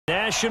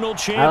National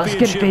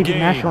championship game.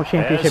 National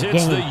championship as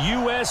it's game. the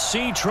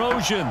USC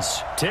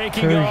Trojans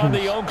taking on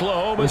the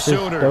Oklahoma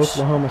Sooners. This is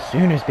the Oklahoma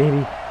Sooners,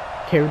 baby.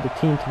 Carried the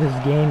team to this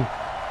game,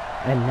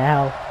 and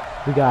now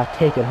we gotta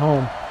take it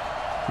home.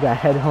 We gotta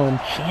head home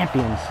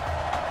champions.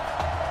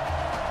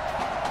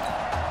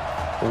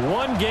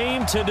 One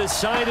game to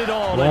decide it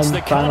all. It's the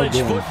college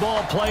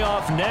football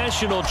playoff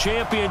national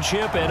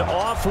championship, and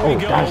off we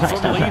go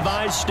from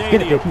Levi's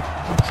Stadium. Get it, baby.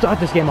 Start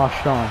this game off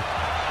strong.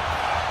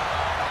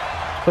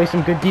 Play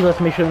some good D. Let's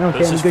make sure we don't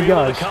get any good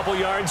yards. A couple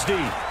yards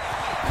deep.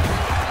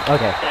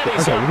 Okay,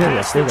 okay, you do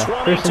this. There we go.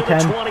 First and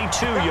 10.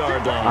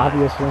 22-yard line.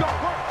 Obviously.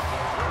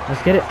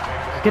 Let's get it.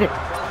 Let's get it.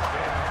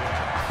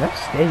 That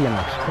stadium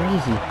looks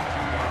crazy.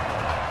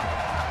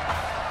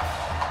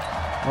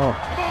 Oh,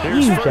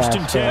 here's huge first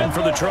and 10 ass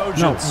for the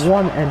Trojans. No,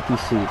 one empty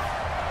seat.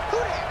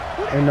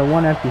 And the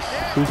one empty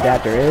seat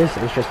that there is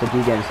just a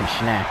dude getting some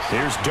snacks.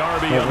 Here's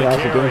Darby on the carry.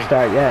 Didn't game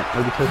start yet.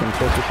 Maybe taking a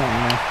piss or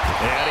something there.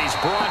 And he's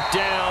brought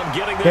down,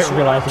 getting this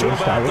one up to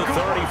about the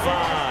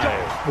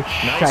 35. Which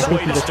I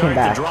think he just came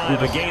back. We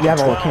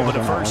have all the cameras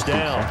on first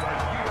down.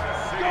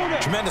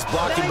 Tremendous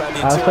blocking by the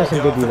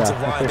interior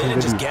offensive line. They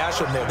didn't just gash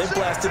him there. They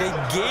blasted a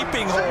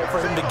gaping hole for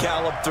him to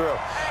gallop through.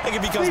 I think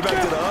if he comes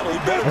back to the huddle,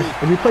 he better be.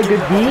 If we play good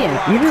D, and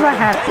even if I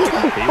have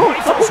another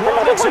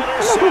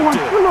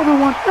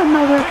one.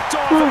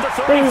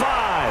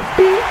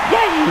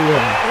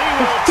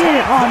 Let's get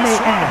it on the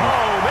end.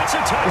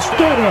 Let's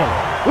get it.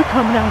 We're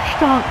coming out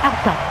strong out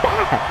the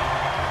bat.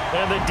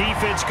 And the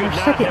defense could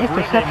not have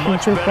written a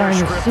much better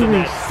script than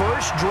that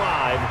first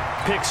drive.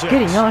 Pick six.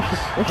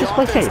 Let's just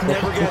play safe.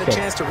 Never got a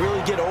chance to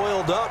really get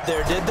oiled up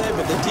there, did they?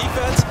 But the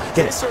defense,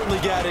 they certainly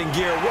got in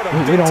gear. What a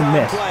we don't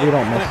miss. play. We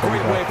don't miss. And a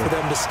great way for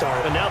them to start.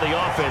 And now the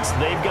offense,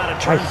 they've got to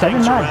turn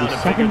things around and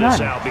figure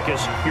this out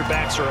because your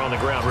backs are on the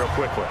ground real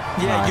quickly.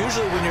 Yeah,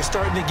 usually when you're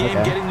starting the game,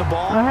 getting the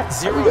ball,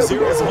 0-0 is the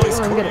only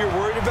score you're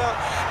worried about.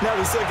 Now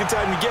the second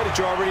time you get it,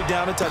 you're already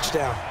down a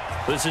touchdown.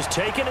 This is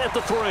taken at the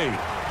 3.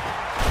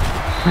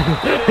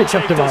 It's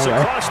up to my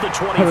across the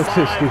 25, was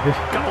so stupid.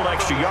 couple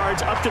extra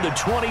yards up to the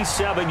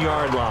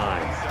 27-yard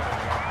line.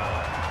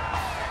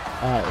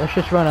 Alright, let's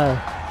just run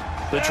a...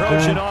 The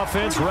Trojan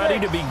offense ready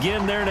to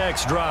begin their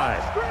next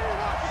drive.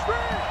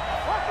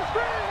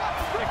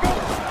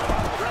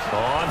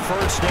 On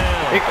first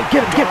down.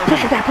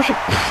 Push it.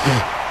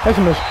 That's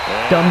the most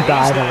dumb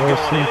dive I've ever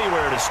seen.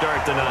 Anywhere to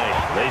start the night.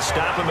 They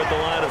stop him at the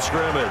line of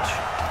scrimmage.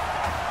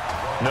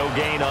 No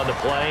gain on the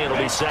play. It'll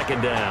be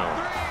second down.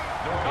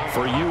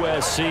 For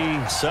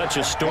USC, such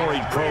a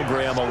storied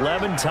program.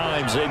 11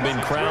 times they've been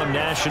crowned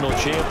national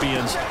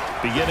champions,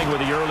 beginning with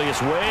the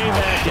earliest way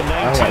back in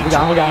 1928,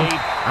 all the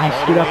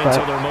way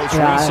until their most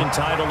recent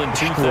title in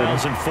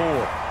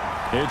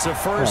 2004. It's a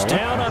first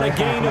down on a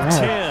gain of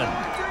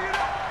 10.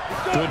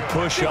 Good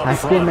push up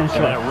front and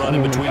that run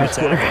in between the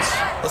tackles.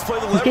 Let's play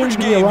the leverage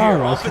game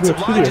here. Offensive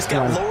line just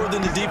got lower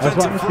than the defensive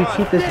front. As long as we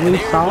keep this lead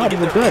solid,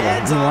 we're good.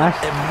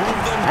 Last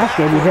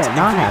game we hit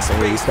not half the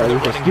lead, so we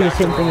just do the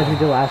same thing as we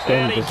did last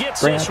game.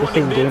 Just bring out the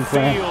same game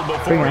plan,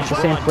 bring out the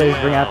same plays,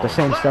 bring out the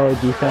same stellar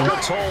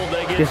defense,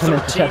 get some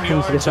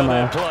interceptions, get some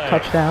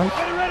touchdowns.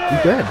 Be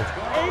good.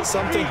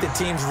 Some think that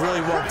teams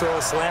really won't throw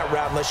a slant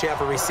route unless you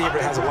have a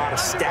receiver that has a lot of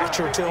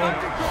stature to him.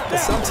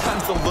 But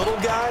sometimes the little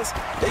guys,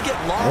 they get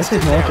lost. This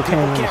is more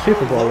entertaining than the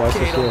Super Bowl was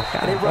this year.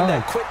 They run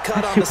that quick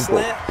cut on the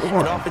slant,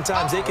 and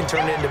oftentimes they can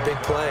turn it into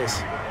big plays.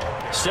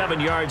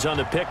 7 yards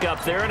on the pickup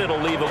there, and it'll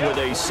leave them with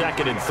a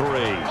 2nd and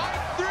 3.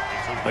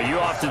 But you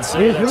often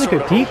say it is really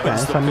good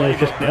defense. I mean,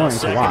 it's just boring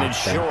to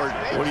watch.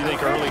 What do you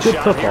think early good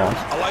shot football.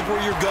 here? I like where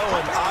you're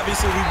going.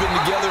 Obviously, we've been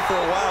together for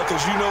a while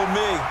because you know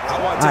me. I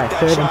want to take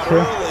that shot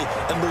early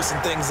and loosen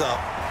things up.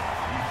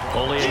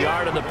 Only a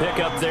yard on the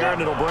pickup there,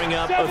 and it'll bring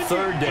up a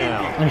 3rd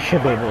down. I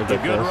should be able to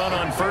The get good this. run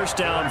on first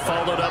down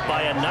followed up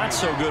by a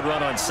not-so-good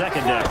run on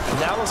 2nd down.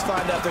 Now let's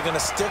find out they're going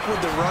to stick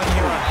with the run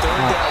here on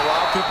 3rd down. A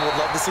lot of people would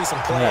love to see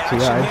some play action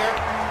here.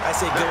 I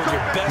say go with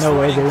your best no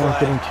way they running weren't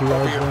play getting 2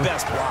 yards over your there.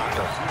 best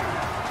blocker.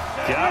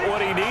 Got what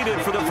he needed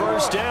for the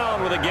first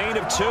down with a gain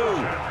of 2.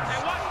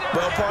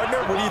 Well, partner,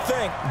 what do you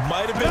think?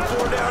 Might have been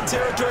 4-down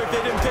territory if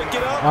they didn't pick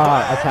it up.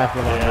 Attack the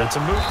Yeah, it's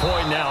a moot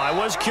point now. I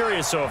was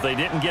curious, so if they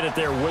didn't get it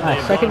there, would they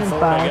have second gone and for it?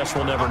 5. I guess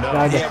we'll never know.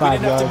 Yeah, we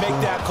didn't have to make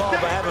that call,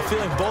 but I have a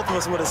feeling both of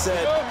us would have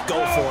said,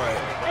 go for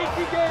it.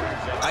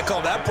 I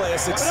call that play a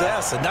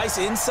success. A nice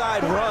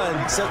inside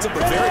run sets up a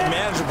very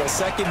manageable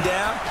 2nd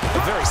down.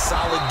 A very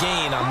solid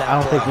gain on that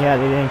I don't think, they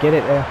didn't get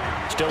it there.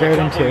 Still a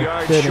couple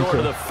yards short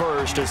of the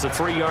first as the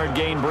 3-yard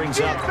gain brings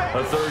up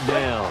a 3rd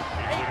down.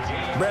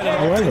 Brandon,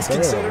 all things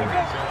considered,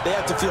 they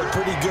have to feel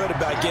pretty good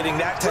about getting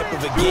that type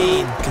of a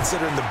gain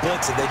considering the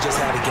blitz that they just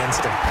had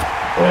against them.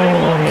 Oh,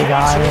 they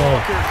got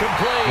it.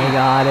 They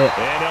got it.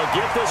 And they'll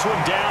get this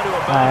one down to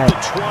about the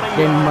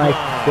 20-yard line.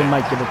 They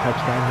might get a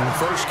touchdown here.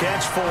 First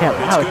catch for Can't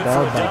him. allow It's it good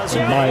though, for a but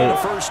dozen they might. and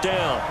a first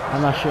down.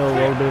 I'm not sure we'll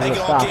be able They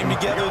to all stop came him.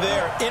 together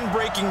there in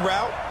breaking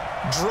route,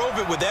 drove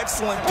it with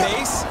excellent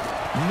pace.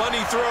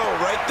 Money throw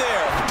right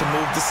there to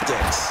move the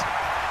sticks.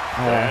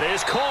 That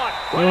is caught.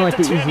 They went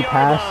the easy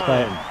pass,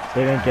 but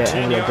they didn't get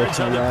any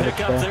additional yardage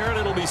there. And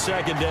it'll be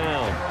second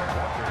down.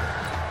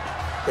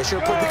 They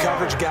sure put the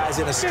coverage guys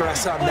in a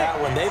stress on that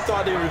one. They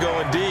thought they were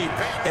going deep.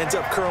 Ends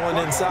up curling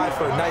inside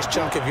for a nice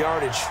chunk of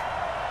yardage.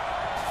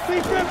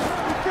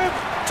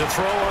 To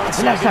throw on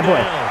second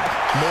down.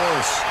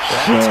 Morse.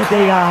 Shit,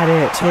 they got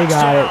it. They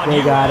got it.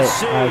 They got it.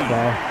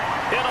 Okay.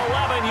 An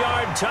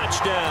 11-yard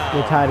touchdown.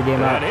 They tied the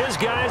game up. And his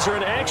guys are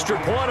an extra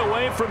point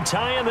away from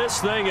tying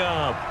this thing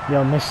up.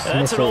 Yo,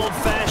 That's an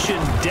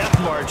old-fashioned death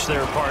march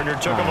there, partner.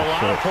 Took them a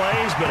lot of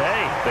plays, but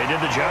hey, they did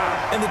the job.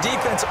 And the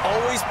defense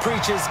always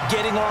preaches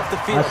getting off the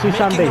field, Let's do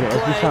something big.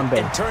 Let's do something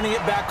big. And turning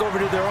it back over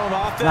to their own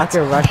offense. Not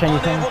gonna rush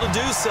anything. Unable to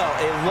do so.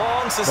 A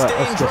long,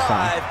 sustained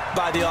drive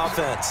by the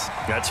offense.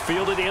 That's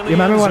fielded in the You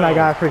remember when I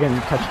got a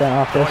freaking touchdown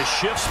off this? Boy,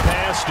 shifts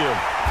past him.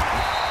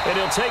 And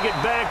he'll take it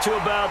back to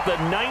about the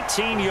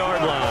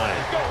 19-yard line.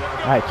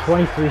 All right,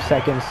 23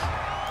 seconds.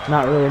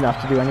 Not really enough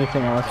to do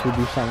anything unless we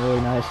do something really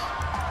nice.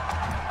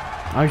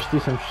 I'll just do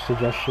some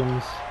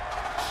suggestions.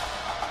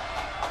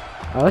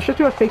 Let's just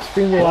do a fake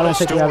screen roll. I don't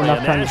think we have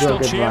enough time to do a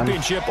good run.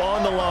 Championship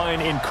on the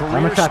line in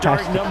career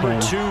start number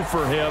 2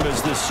 for him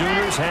as the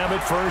Sooners have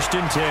it 1st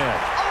and 10.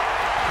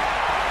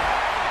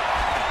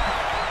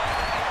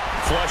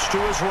 Flush to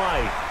his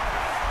right.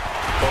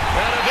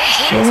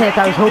 Shit,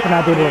 I was hoping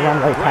I'd be able to run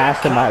right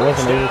past him, but I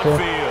wasn't able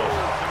to.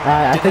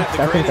 I think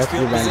that's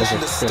the run of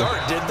this too.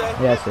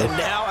 Yes, it is.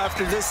 And now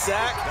after this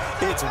sack,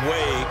 it's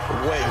way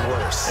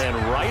worse. And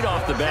right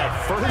off the bat,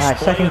 first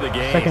play of the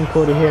game. Second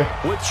quarter here.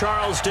 With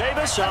Charles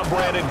Davis, I'm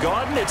Brandon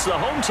Gaudin. It's the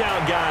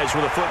hometown guys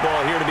with the football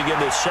here to begin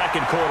this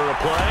second quarter of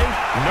play.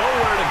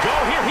 Nowhere to go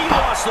here. He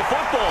lost the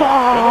football.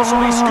 And this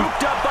will be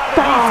scooped up by the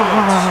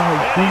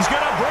defense. And he's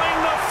going to bring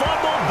the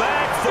fumble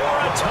back for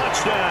a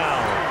touchdown.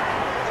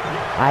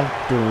 I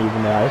didn't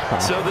even know I was fine.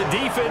 So the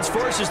defense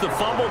forces the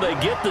fumble. They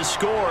get the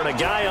score, and a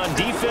guy on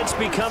defense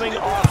becoming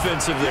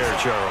offensive there,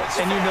 Charles.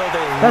 And you know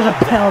they love that.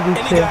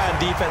 Penalty Any guy on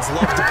defense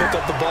loves to pick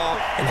up the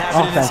ball and have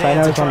it in his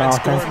hands and try and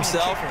score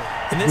himself.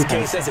 In this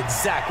case, that's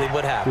exactly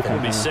what happened. He'll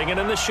be singing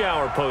in the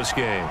shower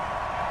post-game.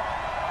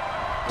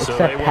 So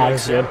they will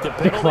accept the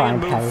penalty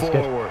and move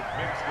forward.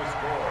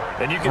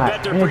 And you can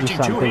bet they're preaching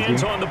 2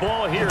 hands on the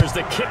ball here as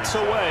the kicks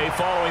away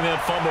following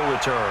that fumble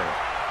return.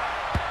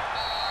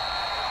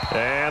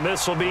 And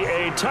this will be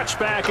a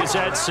touchback as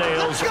that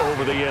sails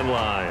over the end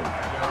line.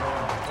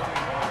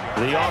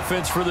 The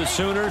offense for the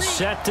Sooners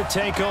set to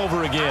take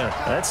over again.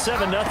 That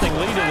 7-0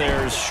 lead in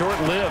there is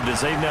short-lived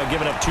as they've now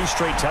given up 2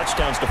 straight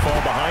touchdowns to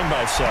fall behind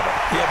by 7.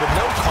 Yeah, but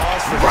no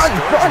cause for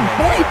discouragement.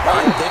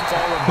 They've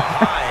fallen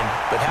behind.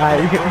 But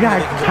you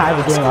got to tie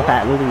the game up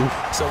at least.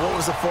 So what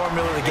was the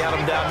formula to get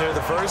them down there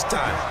the first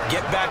time?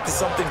 Get back to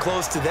something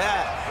close to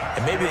that,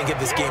 and maybe they can get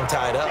this game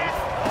tied up.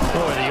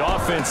 Boy, the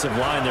offensive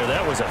line there,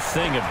 that was a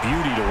thing of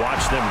beauty to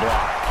watch them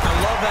block. I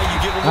love how you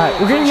give a little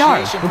we're getting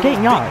yards. We're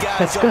getting yards.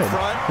 That's good.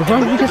 As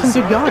long as we get some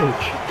good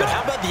yardage. But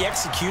how about the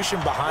execution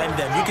behind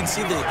them? You can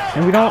see the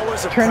and we don't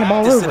turn the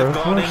ball over.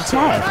 We're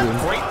sad.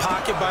 Great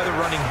pocket by the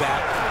running back.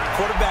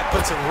 Quarterback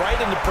puts it right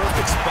in the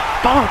perfect spot.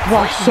 Fuck,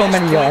 lost so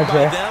many yards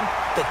there.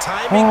 The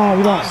timing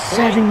we lost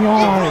 7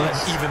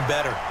 yards. Even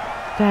better.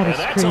 That is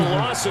crazy. That's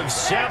a loss of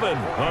 7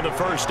 on the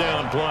first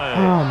down play.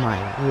 Oh my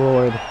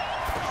lord.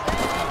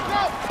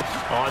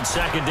 On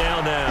second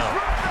down now.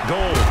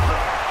 Goal.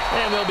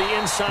 And they'll be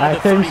inside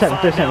the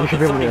 37%. We should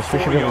be able to do this. We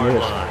should be able to do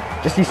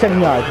this. Just these 7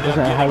 yards. It doesn't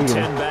matter how we do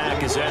it.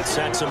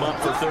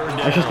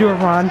 Let's just do a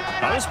run.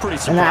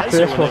 And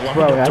after this, we'll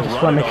throw it. I just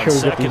want to make sure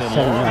we get these 7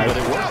 yards.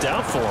 But it worked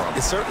out for them.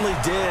 It certainly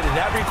did. And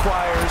that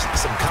requires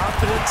some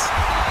confidence,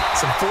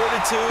 some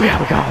fortitude. Yeah,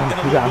 we got him.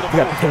 We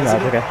got the 10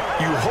 yards. Okay.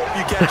 You hope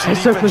you catch the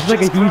defense was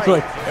like a huge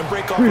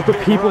group of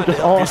people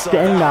just all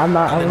standing there. I'm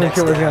not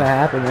sure what's going to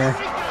happen there.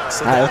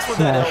 So that's what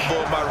that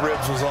elbow in my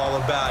ribs was all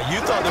about. You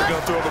thought they were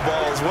going to throw the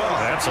ball as well.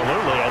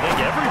 Absolutely. I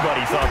think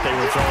everybody thought they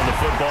were throwing the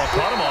football.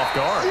 Caught them off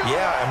guard.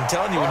 Yeah, I'm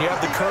telling you, when you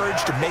have the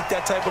courage to make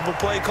that type of a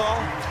play call,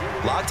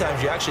 a lot of times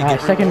you actually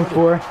get second and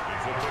 4.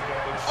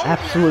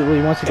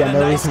 Absolutely, once again,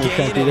 no reason we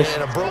can't do this.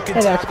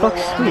 Hey, that's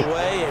Buck's sweep.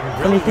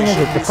 Funny thing is,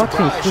 the Bucks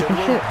ain't sweeping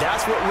shit.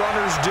 That's what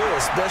runners do,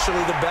 especially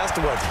the best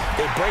ones.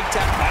 They break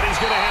tackle. And he's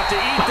going to have to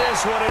eat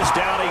this one as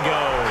down he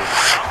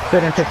goes.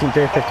 3rd and 15,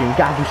 3rd and 15.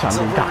 Gotta do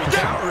something. Gotta do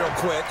something. Real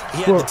quick.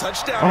 He had the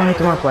touchdown. Oh,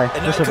 the wrong play.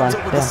 This is fun.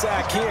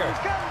 Here.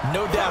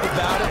 No doubt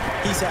about it.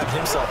 He's having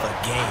himself a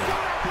game.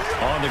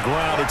 On the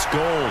ground, it's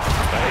Gold.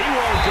 And he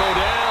won't go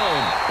down.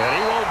 And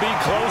he won't be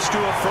close to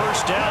a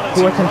first down.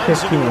 4th and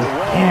 15.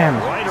 Damn.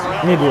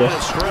 Maybe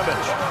this.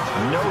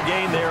 No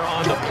gain there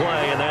on the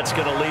play, and that's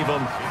going to leave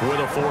him with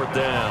a 4th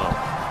down.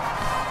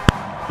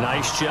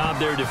 Nice job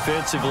there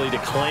defensively to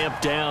clamp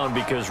down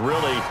because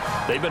really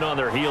they've been on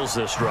their heels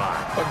this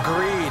drive.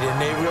 Agreed, and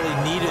they really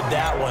needed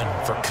that one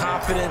for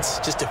confidence,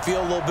 just to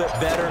feel a little bit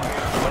better.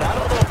 But I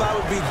don't know if I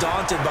would be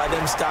daunted by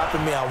them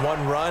stopping me on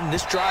one run.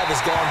 This drive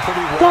has gone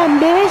pretty well.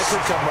 I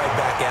could come right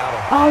back at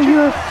them. Oh,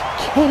 you're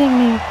kidding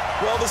me.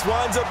 Well, this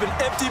winds up an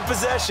empty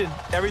possession.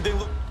 Everything.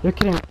 You're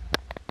kidding.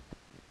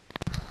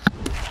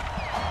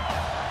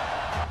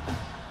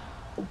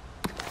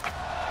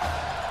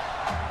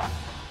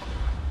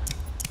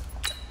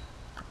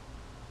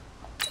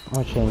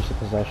 I'm gonna change the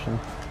possession.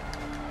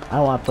 I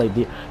don't want to play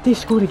D. They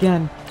scored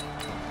again.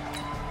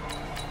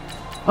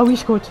 Oh, he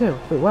scored too.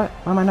 Wait, what?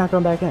 Why am I not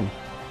going back in?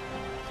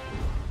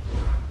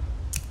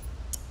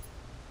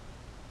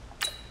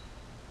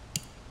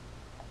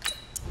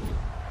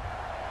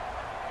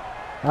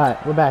 Alright,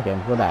 we're back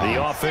in. We're back. The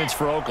offense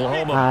for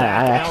Oklahoma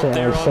I actually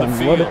understand a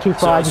little bit too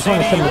far. I just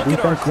want to send the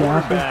defense to the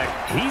offense.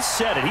 He's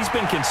said it. He's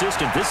been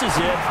consistent. This is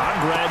it.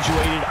 I'm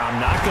graduated. I'm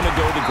not going to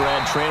go the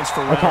grad transfer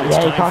route.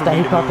 Yeah, he caught that.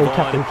 He kept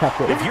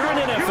it. If you're an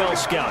NFL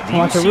scout, do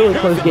you see a really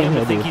close game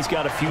here, think he's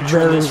got a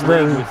future in this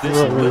league with this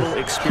little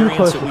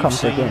experience that we've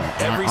seen?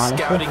 Every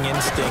scouting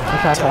instinct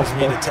tells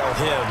me to tell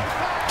him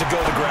to go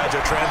the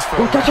graduate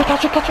transfer route. Catch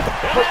it.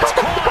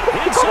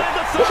 Inside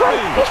the 30.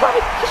 He's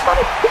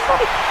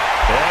running.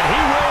 And he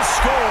will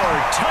score.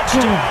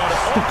 Touchdown.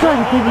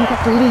 Got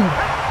the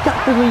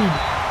lead.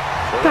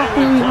 Got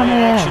the lead on the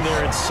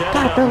ass.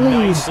 Got the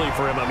lead.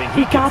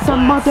 He got the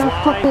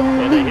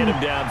motherfucking lead.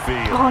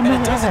 And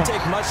it doesn't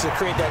take much to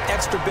create that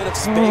extra bit of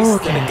space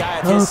that a guy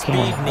of his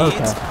speed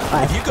needs.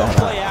 If you go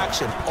play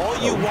action, all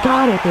you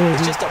want is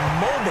just a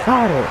moment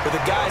where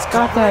the guys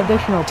got that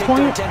additional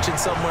point. Attention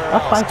somewhere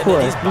Up by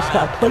 4. Just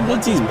got play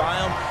good D.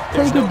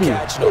 There's no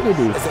catch.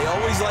 As they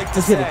always like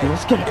to say,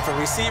 if a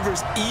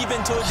receiver's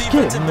even to a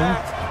defensive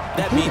back,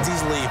 that means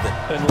he's leaving.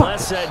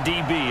 Unless that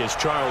DB is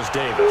Charles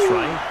Davis,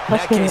 right?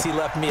 In that case, he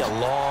left me a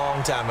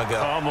long time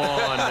ago. Come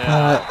on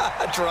now.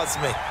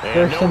 Trust me.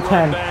 First and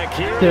 10.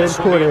 Third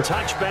quarter.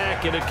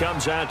 Touchback, and it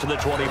comes out to the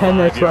 25-yard 10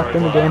 minutes left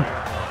in the game.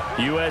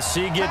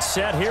 USC gets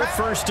set here,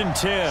 1st and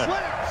 10.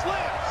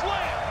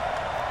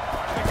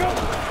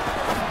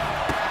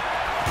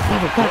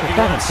 Got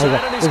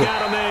it. He's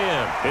got a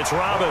man. It's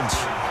Robbins.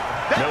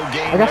 No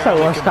game. I guess that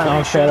was kind of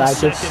unfair that I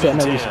just sit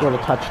and scored a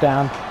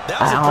touchdown.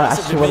 I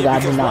swear to God, I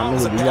did not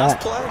mean to do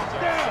that.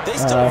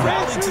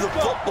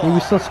 We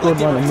still scored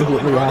one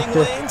immediately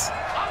after.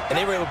 And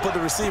they were able to put the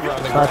receiver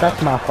on the ground.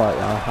 That's my fault,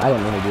 y'all. I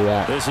didn't mean to do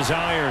that. This is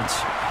Irons.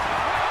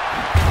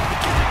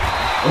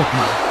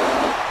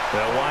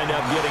 They'll wind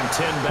up getting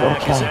 10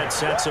 back as that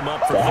sets him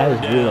up for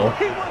 3rd down.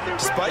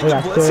 Despite the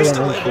blitzing,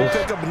 still able to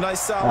pick up a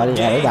nice solid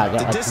game.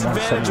 The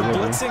disadvantage of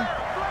blitzing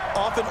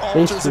often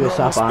alters the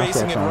normal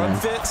spacing and run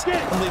fits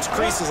and leaves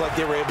creases like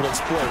they were able to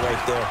exploit right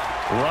there.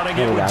 Running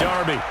it with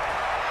Darby.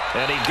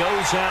 And he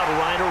goes out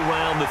right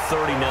around the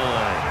 39.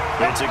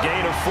 It's a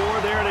gain of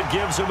 4 there, and it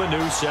gives him a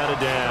new set of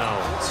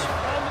downs.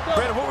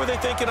 Brandon, what were they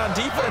thinking on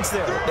defense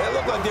there? That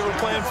looked like they were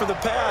playing for the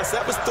pass.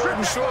 That was 3rd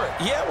and short.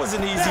 Yeah, it was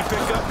an easy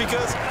pickup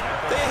because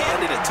they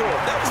handed it to him.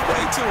 That was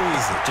way too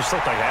easy. Just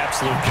looked like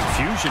absolute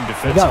confusion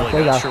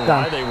defensively. Not sure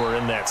why they were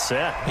in that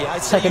set. Yeah,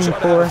 I'd say 2nd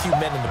and 4. A few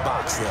men in the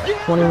box there.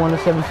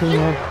 21-17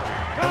 there.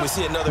 And we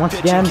see another once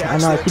again, I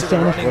know I keep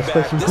saying this,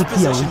 but this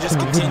position just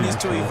continues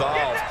to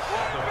evolve.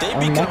 They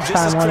become just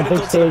as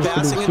critical to the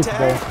passing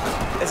attack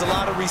as a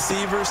lot of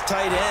receivers,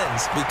 tight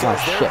ends,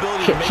 because their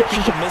ability to make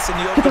people miss in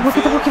the open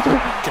field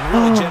can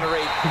really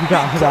generate big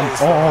plays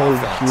for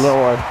offense.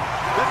 Lord.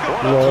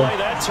 What a play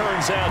that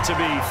turns out to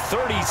be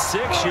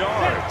 36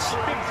 yards.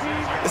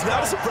 It's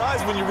not a surprise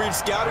when you read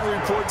scouting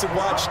reports and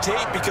watch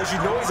tape because you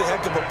know he's a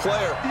heck of a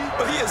player,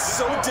 but he is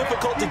so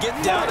difficult to get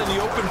down in the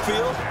open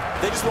field.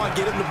 They just want to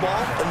get him the ball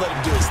and let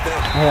him do his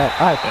thing. All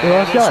right, they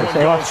lost yards.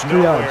 They lost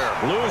 3 yards.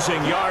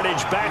 Losing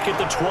yardage back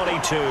at the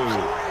 22.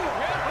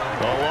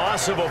 A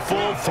loss of a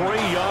full 3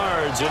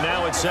 yards, and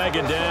now it's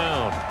 2nd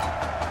down.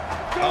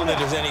 I don't think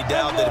there's any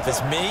doubt that if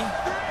it's me,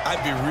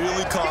 I'd be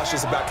really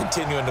cautious about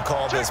continuing to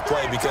call this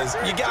play because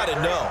you got to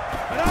know,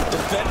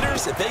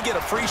 defenders, if they get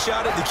a free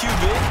shot at the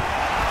QB,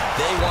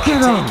 they want to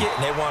take it,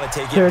 and they want to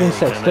take it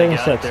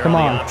 36, come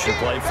on.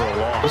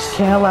 Just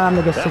can't allow him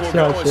to get 6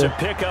 yards here. A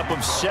pickup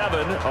of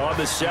 7 on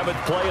the 7th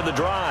play of the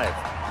drive.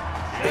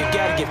 They've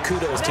got to give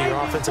kudos to your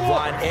offensive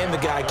line and the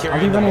guy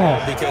carrying the ball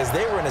because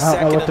they were in a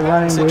second and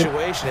long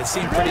situation. It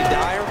seemed pretty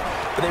dire,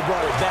 but they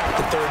brought it back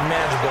to 3rd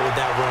manageable with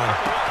that run.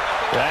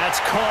 That's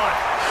caught.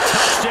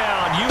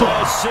 Touchdown,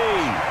 USC.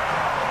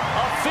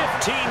 A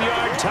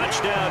 15-yard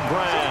touchdown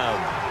grab.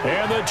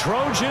 And the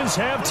Trojans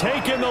have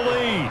taken the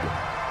lead.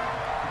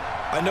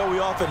 I know we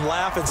often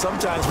laugh, and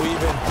sometimes we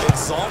even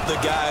insult the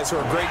guys who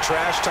are great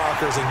trash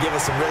talkers and give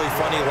us some really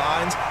funny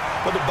lines.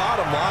 But the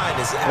bottom line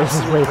is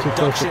absolute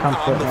production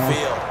on the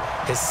field.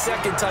 His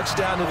 2nd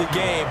touchdown of the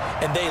game,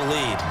 and they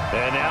lead.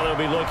 And now they'll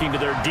be looking to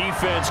their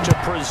defense to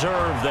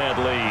preserve that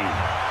lead.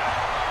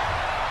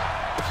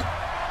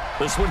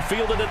 This one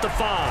fielded at the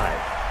 5.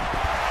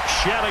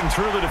 Shelling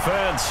through the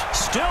defense.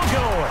 Still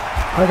going.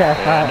 Okay,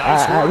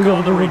 nice work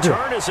on the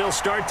return as they'll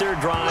start their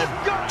drive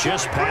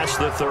just past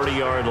the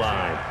 30-yard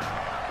line.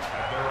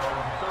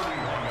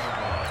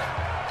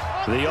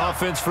 The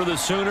offense for the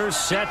Sooners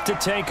set to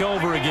take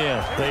over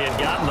again. They had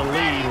gotten the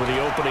lead with the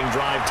opening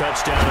drive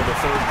touchdown in the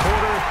third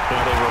quarter.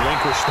 Now they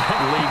relinquished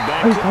that lead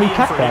back. Could be in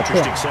for an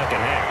interesting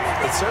second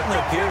half. It certainly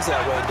appears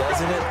that way,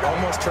 doesn't it?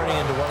 Almost turning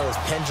into one of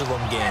those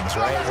pendulum games,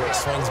 right? Where it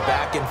swings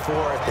back and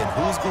forth, and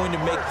who's going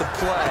to make the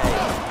play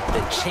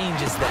that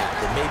changes that?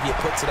 That maybe it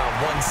puts it on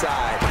one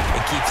side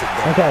and keeps it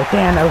there. Okay,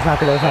 Dan, that was not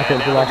good. That was not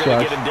good. The last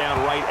yard. Get him down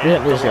right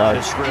at the line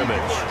of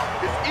scrimmage.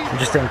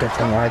 Just didn't get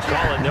 10 yards.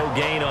 Call it no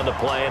gain on the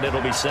play, and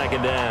it'll be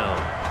second down.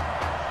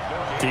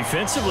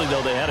 Defensively,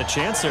 though, they had a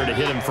chance there to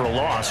hit him for a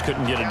loss.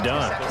 Couldn't get it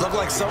done. Looked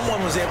like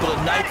someone was able to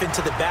knife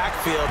into the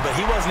backfield, but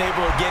he wasn't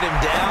able to get him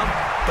down.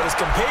 But his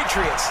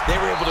compatriots, they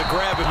were able to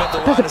grab him at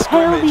the line of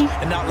scrimmage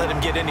and not let him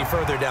get any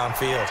further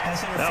downfield.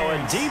 Now a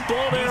deep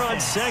ball there on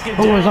second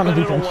down, but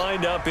it'll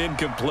wind up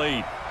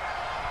incomplete.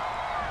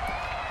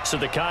 So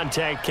the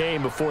contact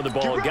came before the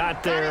ball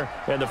got there,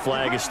 and the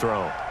flag is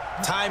thrown.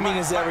 Timing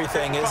is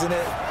everything, isn't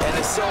it? And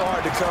it's so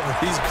hard to cover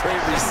these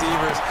great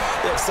receivers.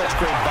 They have such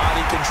great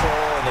body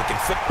control, and they can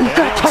fit. He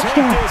got a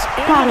touchdown.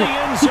 Got it.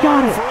 He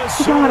got it.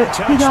 He got it.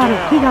 He got it.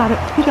 He got it.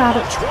 He got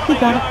it. He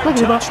got it. Look at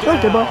the ball. Look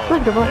at the ball.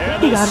 Look at the ball.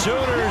 He got it.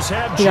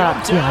 He got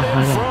it.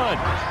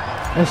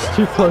 Yeah. That's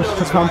too close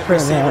to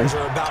comfort, man.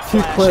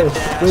 Too close.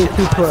 Way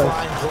too close.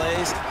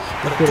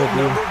 Look at it,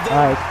 dude.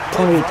 All right,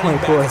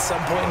 28-24. At some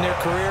point in their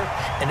career,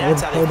 and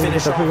that's how they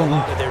finish off a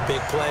lot of their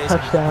big plays.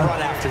 Touchdown.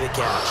 Run after the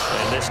catch.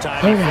 And this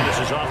time he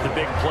finishes off the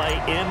big play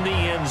in the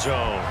end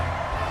zone.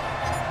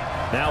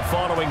 Now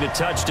following the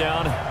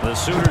touchdown, the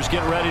Sooners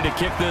get ready to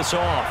kick this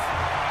off.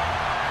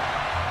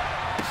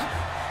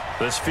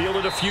 This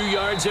fielded a few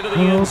yards into the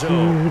end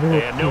zone.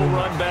 And no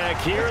run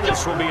back here.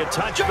 This will be a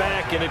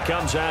touchback, and it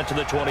comes out to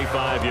the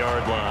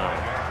 25-yard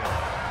line.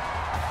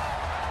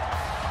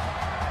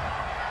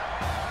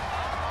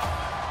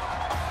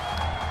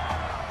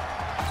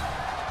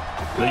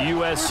 The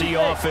USC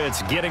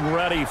offense getting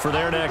ready for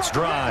their next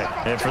drive.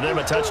 And for them,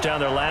 a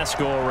touchdown their last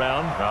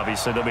go-around.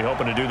 Obviously, they'll be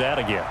hoping to do that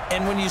again.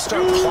 And when you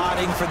start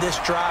plotting for this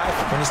drive,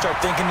 when you start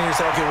thinking to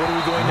yourself, okay, what are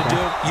we going to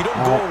do? You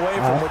don't go away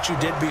from what you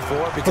did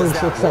before because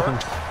that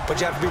worked. But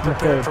you have to be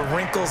prepared for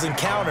wrinkles and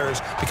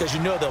counters because you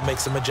know they'll make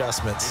some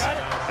adjustments.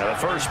 Now the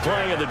first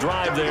play of the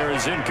drive there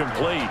is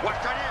incomplete.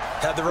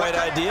 Had the right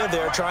idea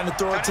there, trying to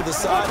throw it to the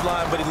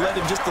sideline, but he let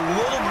him just a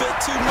little bit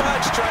too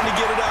much, trying to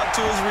get it out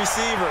to his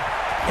receiver.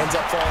 Ends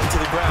up falling to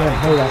the ground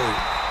incomplete.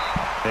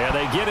 And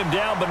they get him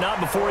down, but not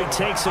before he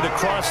takes it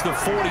across the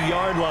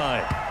 40-yard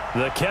line.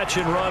 The catch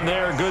and run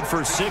there, good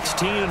for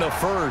 16 and a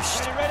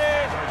first.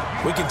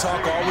 We can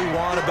talk all we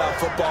want about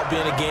football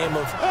being a game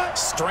of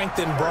strength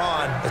and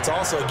brawn. It's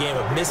also a game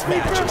of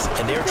mismatches,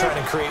 and they're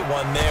trying to create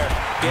one there.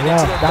 Get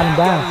into the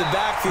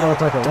backfield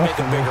to make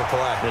a bigger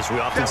play. As we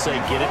often say,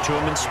 get it to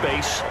him in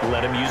space,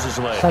 let him use his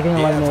leg.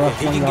 If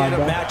he can get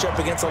a matchup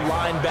against a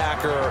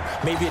linebacker or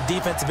maybe a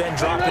defensive end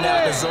dropping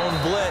out in a zone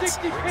blitz,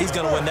 he's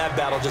going to win that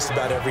battle just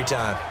about every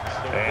time.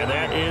 And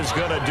that is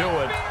going to do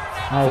it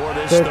for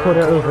this third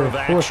quarter of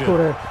action. Fourth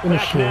quarter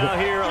initiated. Back now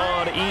here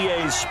on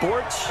EA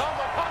Sports.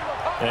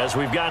 As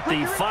we've got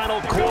the final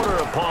quarter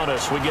upon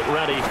us, we get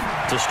ready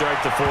to start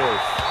the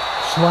fourth.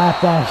 Slap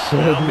that shit.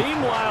 Now,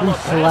 meanwhile, a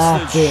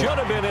pass that should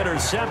have been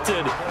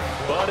intercepted,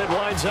 but it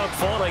winds up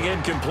falling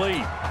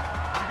incomplete.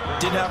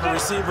 Didn't have a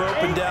receiver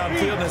open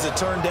downfield, and as it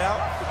turned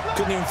out,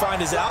 couldn't even find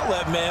his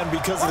outlet man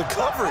because of the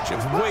coverage. It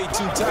was way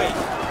too tight,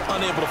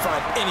 unable to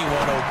find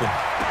anyone open.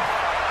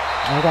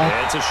 Okay.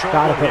 It's a short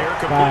one here,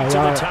 complete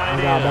to the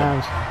tight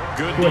end.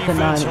 Good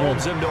defense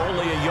holds him to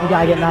only a yard. You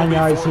gotta get 9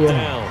 yards here.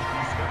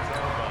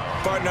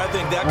 Partner, I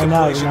think that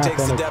completion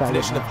takes the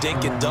definition of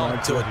dink and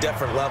dunk to a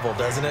different level,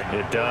 doesn't it?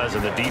 It does,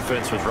 and the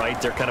defense was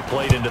right there, kind of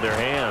played into their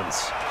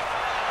hands.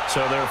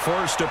 So they're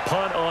forced to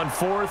punt on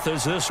fourth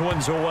as this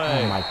one's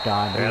away. Oh, my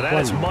God. And that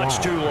is much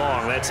too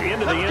long. That's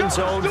into the end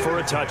zone for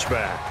a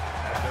touchback.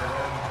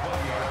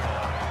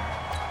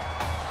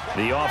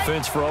 The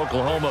offense for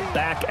Oklahoma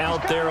back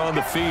out there on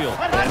the field.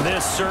 And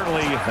this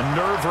certainly a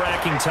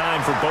nerve-wracking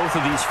time for both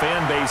of these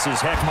fan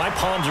bases. Heck, my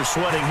palms are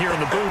sweating here in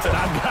the booth, and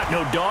I've got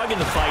no dog in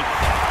the fight.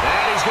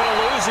 And he's going to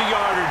lose a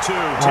yard or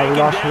two. Taken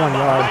down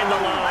behind the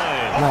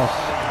line. Nice.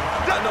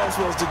 I know I'm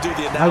supposed to do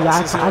the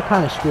analysis I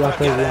kind of screwed up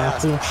there.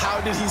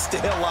 How did he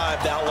stay alive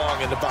that long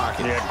in the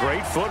pocket? Yeah,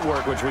 great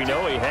footwork, which we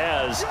know he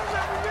has.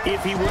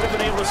 If he would have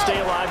been able to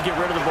stay alive, get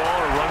rid of the ball,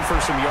 or run for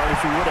some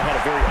yardage, he would have had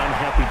a very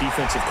unhappy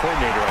defensive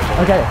coordinator.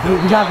 Okay,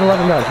 we got the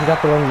 11 yards. We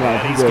got the 11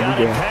 yards. He's got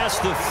it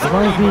past the 30 as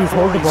long as we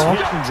hold the ball,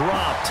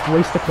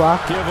 waste the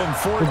clock, give him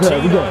 14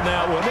 on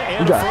that one,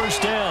 and a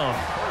first down.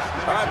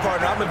 All right,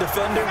 partner, I'm a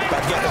defender,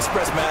 but I've got to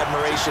express my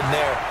admiration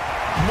there.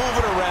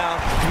 Moving around,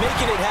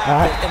 making it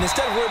happen, and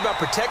instead of worrying about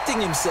protecting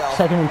himself,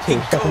 he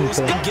goes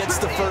and gets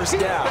the first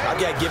down. I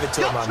got to give it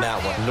to him on that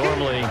one.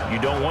 Normally,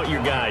 you don't want your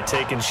guy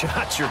taking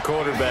shots, your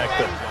quarterback,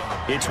 but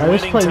it's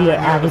winning time here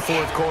in the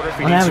fourth quarter if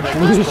he needs to make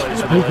those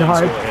plays.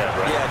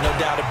 Yeah, no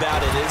doubt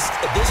about it.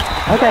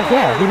 Okay,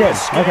 yeah, we did.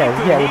 Okay,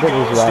 yeah, we did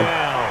lose well.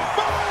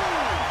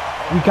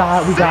 We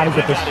gotta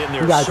get this.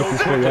 We gotta get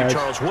these 4 yards.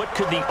 Charles, what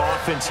could the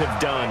offense have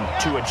done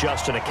to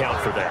adjust and account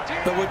for that?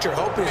 But what you're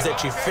hoping is that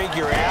you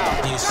figure out,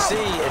 you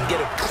see, and get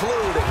a clue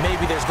that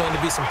maybe there's going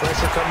to be some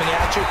pressure coming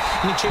at you,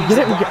 and you change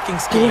the blocking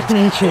scheme.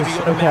 Inches.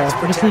 Okay,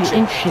 we just need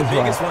inches. The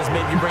biggest ones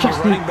maybe bring your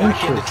running back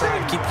in to try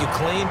and keep you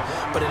clean.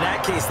 But in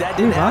that case, that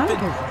didn't happen.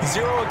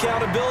 Zero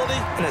accountability,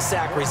 and a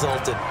sack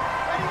resulted.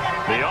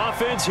 The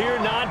offense here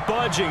not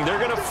budging.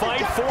 They're going to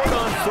fight for it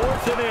on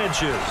 4th and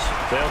inches.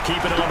 They'll keep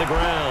it on the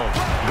ground.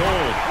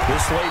 Gold.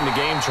 This late in the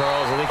game,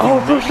 Charles, I think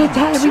first and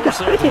 10. We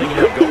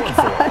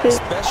got it.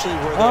 Especially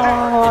where they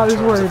I was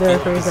worried there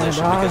for a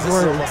second. I was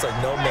worried. Almost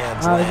like no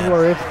man's I was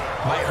worried.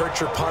 Might hurt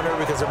your punter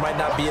because there might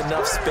not be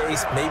enough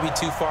space. Maybe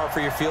too far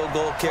for your field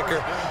goal kicker.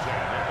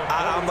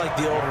 I'm like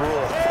the old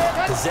rule.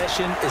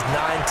 Possession is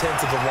 9/10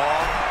 of the law.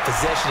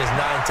 Possession is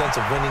 9/10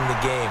 of winning the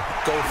game.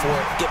 Go for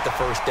it. Get the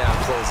first down.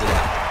 Close it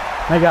out.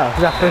 We got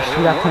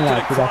 10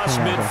 yards. Across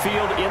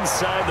midfield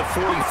inside the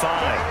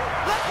 45.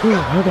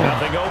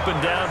 Nothing open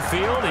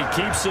downfield. He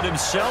keeps it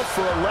himself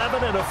for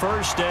 11 and a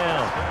first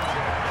down.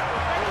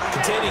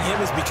 Containing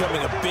him is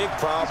becoming a big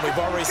problem. We've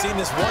already seen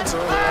this once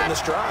earlier in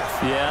this drive.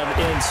 Yeah,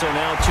 and so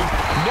now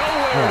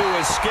nowhere to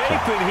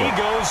escape, and he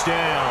goes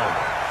down.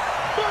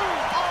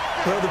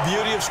 Well, the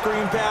beauty of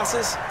screen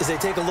passes is they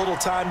take a little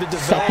time to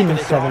develop, and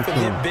they can often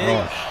hit big,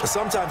 but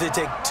sometimes they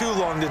take too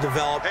long to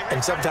develop,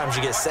 and sometimes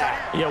you get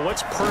sacked. Yeah,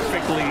 what's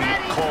perfectly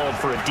called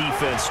for a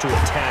defense to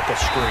attack a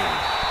screen?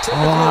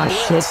 Oh,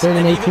 shit,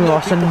 they're going to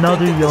lost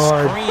another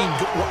yard. The screen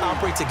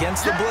operates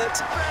against the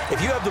blitz.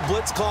 If you have the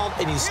blitz called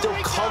and you still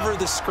cover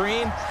the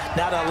screen,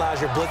 now that allows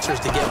your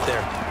blitzers to get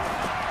there.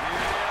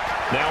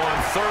 Now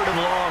on 3rd and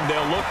long,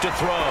 they'll look to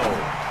throw.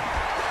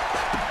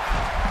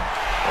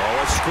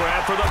 Oh, a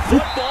scrap for the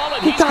football,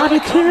 and he's going to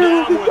come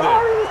down with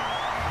it.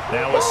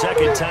 Now a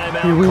second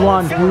timeout. We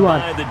won.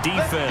 By the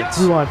defense.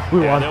 We won.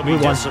 They'll be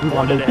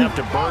disappointed to have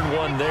to burn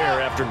one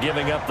there after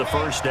giving up the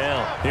first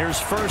down. Here's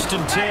 1st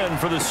and 10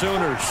 for the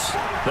Sooners.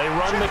 They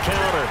run the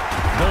counter.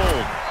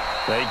 Gold.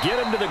 They get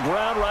him to the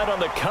ground right on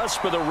the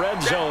cusp of the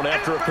red zone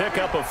after a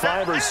pickup of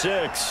 5 or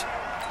 6.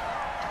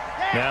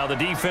 Now the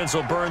defense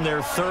will burn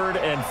their 3rd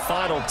and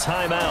final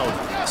timeout.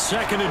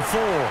 2nd and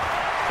 4.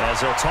 As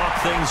they'll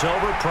talk things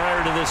over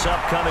prior to this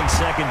upcoming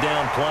 2nd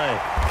down play.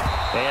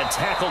 And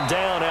tackled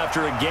down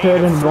after a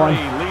gain of 3.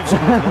 Leaves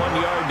him with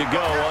 1 yard to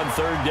go on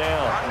 3rd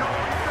down.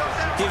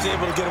 He was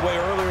able to get away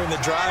earlier in the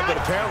drive, but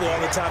apparently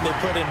all the time they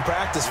put in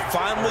practice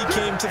finally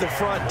came to the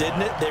front,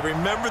 didn't it? They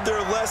remembered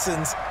their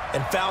lessons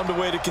and found a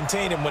way to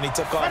contain him when he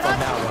took off on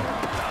that one.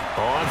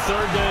 On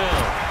 3rd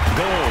down,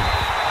 Gold.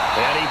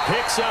 And he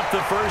picks up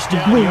the first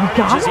down yardage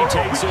as he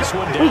takes this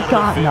one down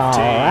to the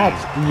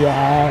 15.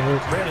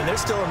 Brandon, they're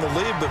still in the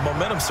lead, but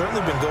momentum's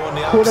certainly been going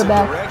the opposite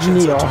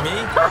direction. So to me,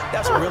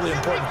 that's a really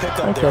important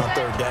pickup there on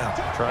 3rd down.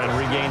 Try and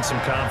regain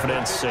some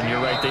confidence, and you're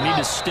right. They need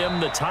to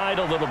stem the tide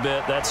a little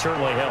bit. That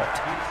certainly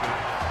helped.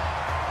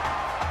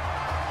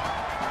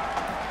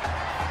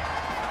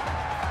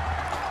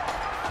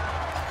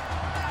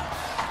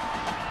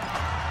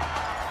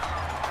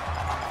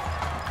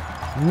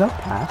 No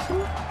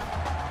passing?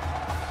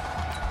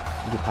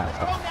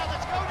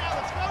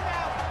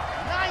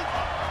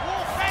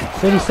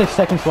 36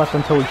 seconds left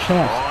until we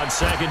chance. On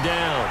 2nd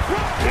down,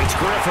 it's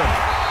Griffin.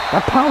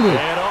 That pounded.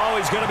 And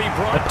he's going to be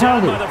brought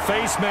down by the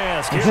face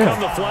mask. Here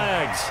come the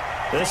flags.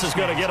 This is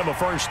going to get him a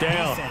first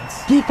down.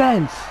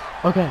 Defense.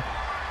 Okay.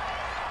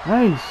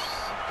 Nice.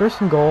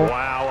 1st and goal.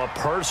 Wow, a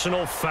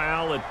personal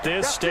foul at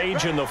this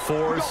stage in the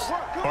 4th.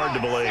 Hard to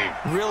believe.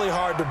 Really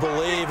hard to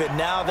believe, and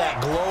now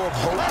that glow of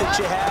hope that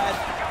you had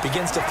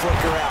begins to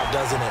flicker out,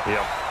 doesn't it?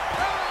 Yep.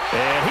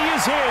 And he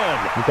is in.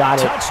 You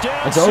got it.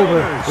 Touchdown, it's over.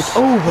 It's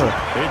over.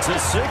 It's a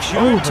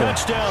 6-yard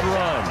touchdown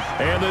run.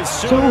 And the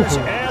Sooners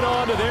add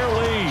on to their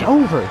lead. It's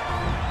over.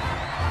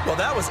 Well,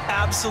 that was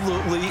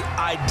absolutely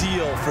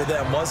ideal for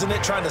them, wasn't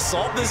it? Trying to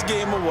salt this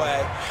game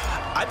away.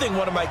 I think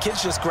one of my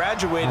kids just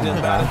graduated in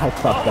about it.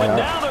 And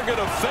now they're going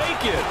to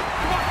fake it.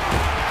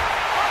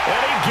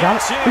 And he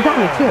gets it. We got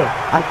it, too.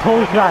 I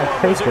totally forgot I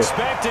faked it.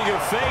 Expecting a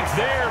fake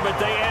there, but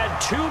they add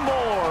 2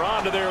 more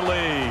onto their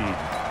lead.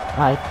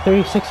 All right,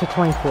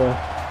 36-24.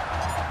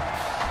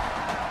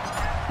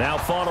 Now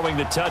following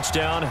the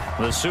touchdown,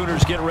 the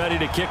Sooners get ready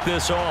to kick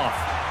this off.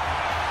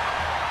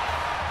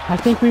 I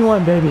think we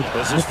won, baby.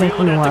 I think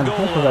we won. This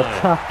was a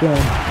tough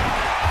game.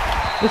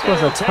 This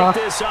was a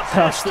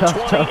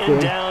tough game.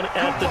 Down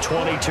at the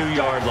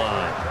 22-yard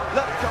line.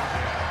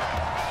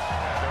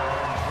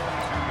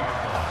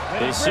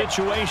 The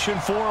situation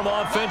for them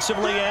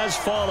offensively as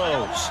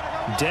follows.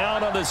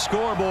 Down on the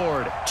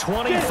scoreboard,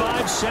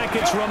 25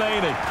 seconds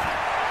remaining.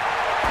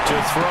 To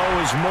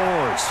throw is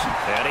Morse.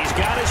 And he's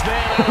got his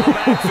man out of the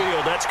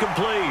backfield. That's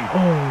complete.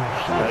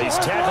 He's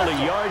tackled a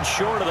yard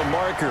short of the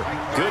marker.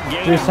 Good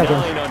gain of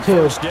 9 on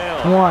 1st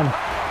down. 1.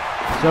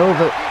 It's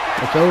over.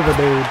 It's over,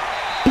 dude.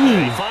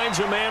 He finds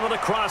a man with a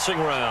crossing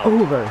route.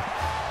 Over.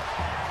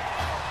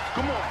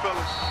 Come on,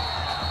 fellas.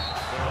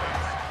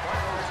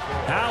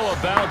 How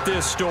about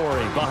this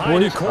story?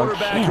 Behind a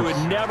quarterback who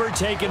had never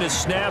taken a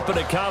snap at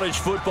a college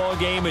football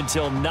game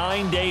until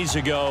 9 days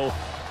ago,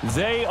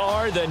 they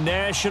are the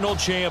national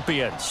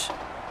champions.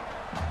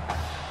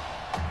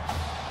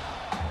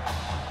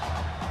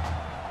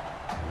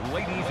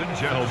 Ladies and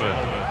gentlemen,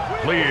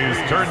 please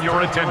turn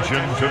your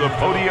attention to the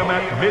podium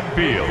at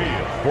midfield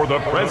for the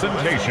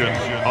presentation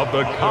of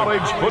the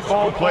College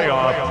Football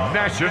Playoff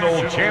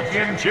National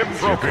Championship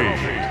Trophy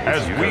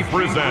as we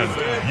present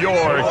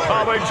your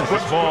College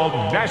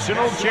Football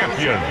National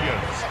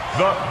Champions,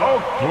 the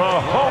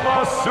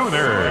Oklahoma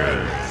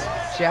Sooners.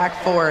 Jack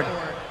Ford.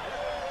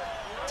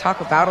 Talk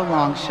about a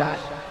long shot.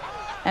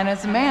 And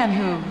as a man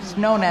who's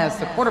known as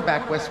the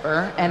quarterback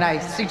whisperer, and I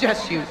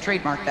suggest you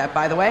trademark that,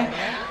 by the way,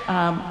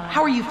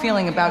 how are you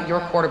feeling about your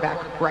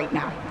quarterback right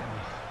now?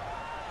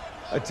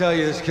 I tell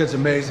you, this kid's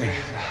amazing.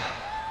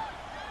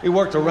 He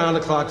worked around the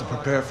clock to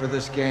prepare for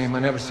this game. I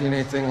never seen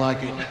anything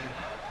like it.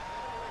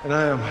 And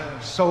I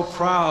am so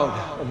proud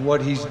of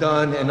what he's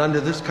done, and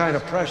under this kind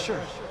of pressure.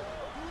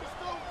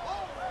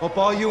 Hope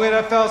all you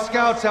NFL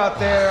scouts out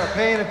there are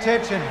paying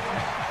attention,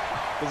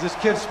 because this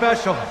kid's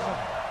special.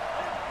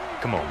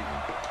 Come on.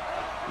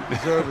 You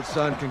deserve it,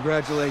 son.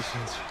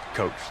 Congratulations.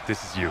 Coach,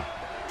 this is you.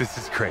 This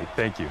is great.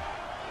 Thank you.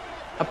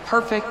 A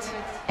perfect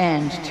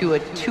end to a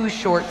too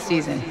short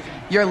season.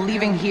 You're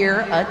leaving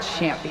here a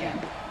champion.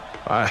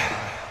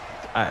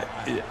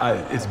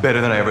 It's better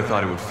than I ever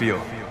thought it would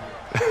feel.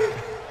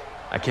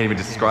 I can't even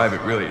describe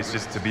it, really. It's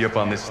just to be up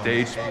on this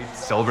stage,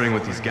 celebrating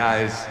with these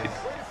guys.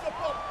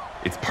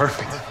 It's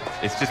perfect.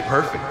 It's just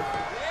perfect.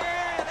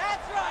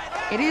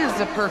 It is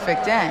a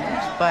perfect end,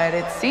 but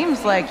it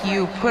seems like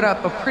you put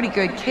up a pretty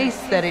good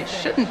case that it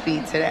shouldn't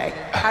be today.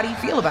 How do you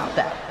feel about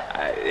that?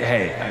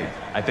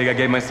 I think I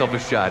gave myself a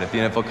shot. If the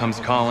NFL comes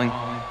calling,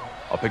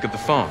 I'll pick up the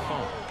phone.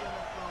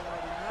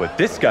 But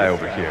this guy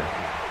over here,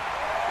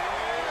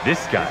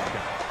 this guy,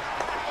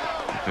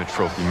 the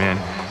trophy man.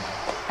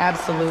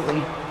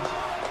 Absolutely.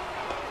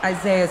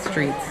 Isaiah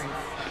Streets,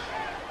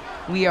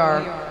 we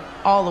are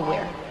all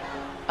aware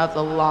of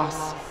the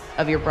loss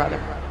of your brother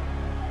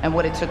and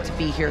what it took to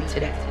be here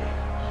today.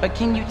 But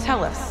can you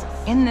tell us,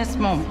 in this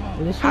moment,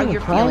 how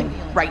you're feeling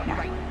right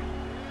now?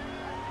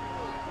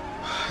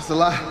 It's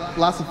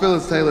lots of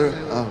feelings, Taylor.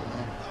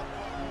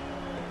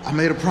 I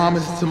made a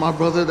promise to my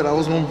brother that I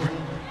was gonna...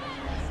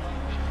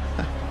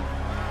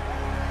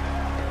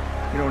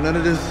 You know, none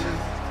of this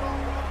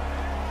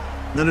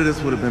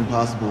would have been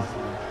possible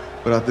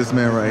without this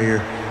man right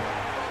here.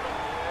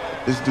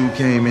 This dude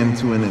came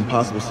into an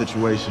impossible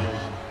situation.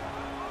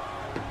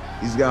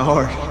 He's got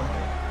heart.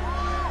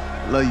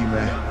 Love you,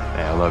 man.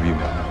 Hey, I love you,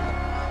 man.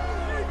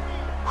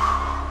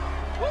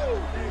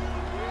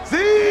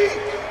 See?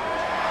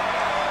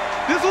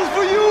 This was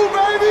for you,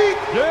 baby!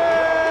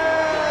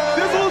 Yeah!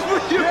 This was for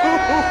you!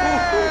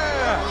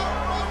 Yeah!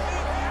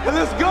 And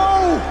let's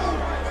go!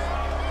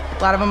 A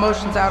lot of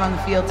emotions out on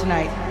the field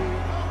tonight.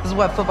 This is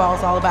what football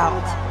is all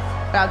about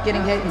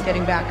getting hit and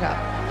getting back up.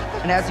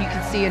 And as you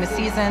can see, in a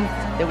season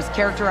that was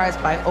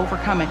characterized by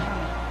overcoming,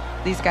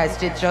 these guys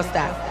did just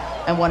that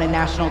and won a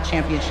national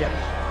championship.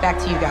 Back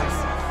to you guys.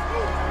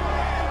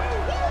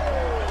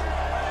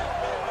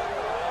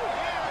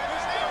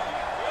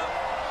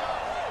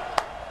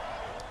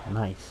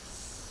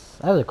 Nice.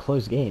 That was a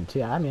close game,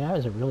 too. I mean, that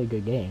was a really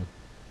good game.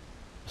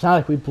 It's not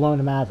like we've blown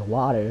them out of the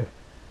water.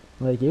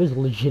 Like, it was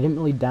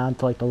legitimately down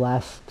to, like, the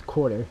last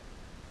quarter.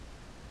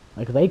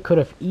 Like, they could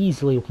have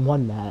easily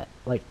won that.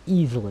 Like,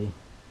 easily.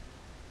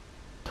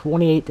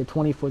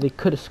 28-24. They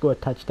could have scored a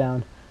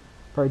touchdown.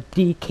 But our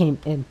D came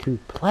into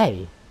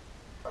play.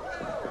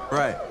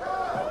 Right.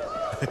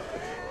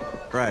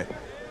 Right.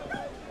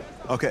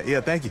 Okay,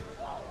 yeah, thank you.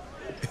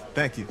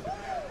 Thank you.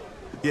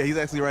 Yeah, he's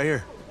actually right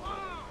here.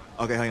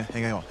 Okay,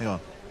 hang on.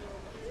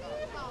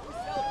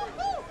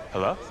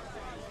 Hello?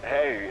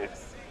 Hey,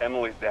 it's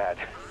Emily's dad.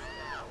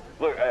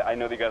 Look, I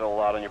know that you got a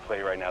lot on your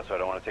plate right now, so I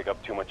don't want to take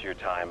up too much of your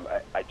time.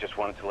 I just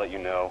wanted to let you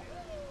know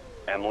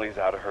Emily's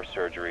out of her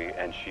surgery,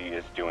 and she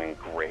is doing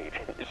great.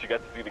 She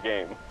got to see the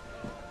game.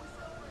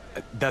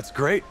 That's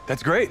great.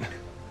 That's great.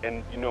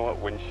 And you know what?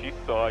 When she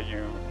saw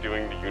you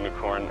doing the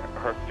unicorn,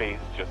 her face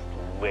just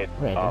lit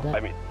up. I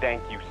mean,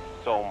 thank you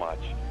so much.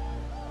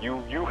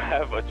 You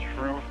have a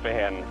true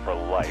fan for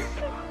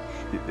life.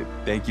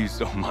 Thank you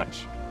so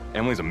much.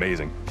 Emily's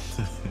amazing.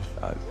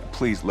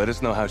 Please let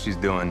us know how she's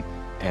doing,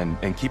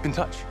 and keep in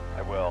touch.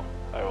 I will.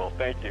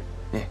 Thank you.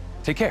 Yeah.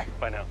 Take care.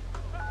 Bye now.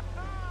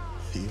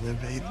 Feeling,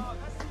 baby?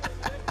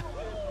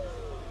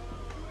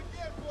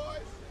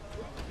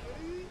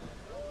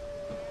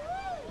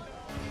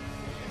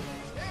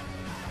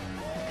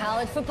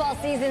 College football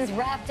season's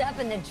wrapped up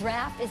and the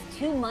draft is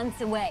 2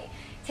 months away.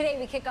 Today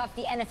we kick off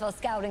the NFL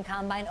Scouting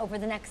Combine. Over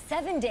the next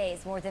 7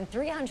 days, more than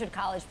 300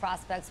 college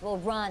prospects will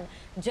run,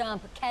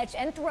 jump, catch,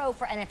 and throw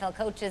for NFL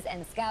coaches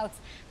and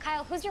scouts.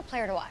 Kyle, who's your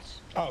player to watch?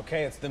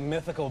 Okay, it's the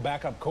mythical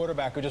backup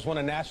quarterback who just won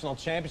a national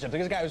championship.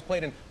 This guy who's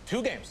played in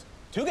 2 games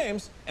 2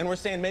 games, and we're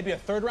saying maybe a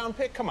 3rd-round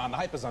pick? Come on, the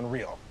hype is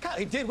unreal. Kyle,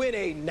 he did win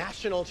a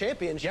national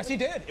championship. Yes, he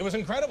did. It was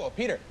incredible.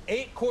 Peter,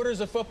 8 quarters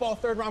of football,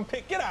 3rd-round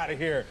pick. Get out of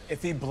here.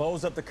 If he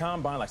blows up the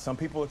combine like some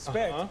people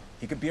expect,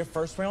 he could be a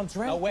 1st-round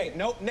draft No way. pick.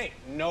 No, Nate,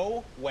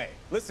 no way.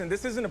 Listen,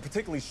 this isn't a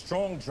particularly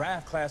strong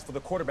draft class for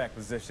the quarterback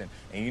position.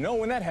 And you know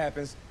when that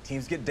happens,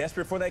 teams get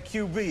desperate for that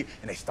QB,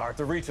 and they start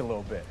to reach a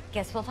little bit.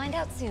 Guess we'll find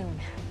out soon.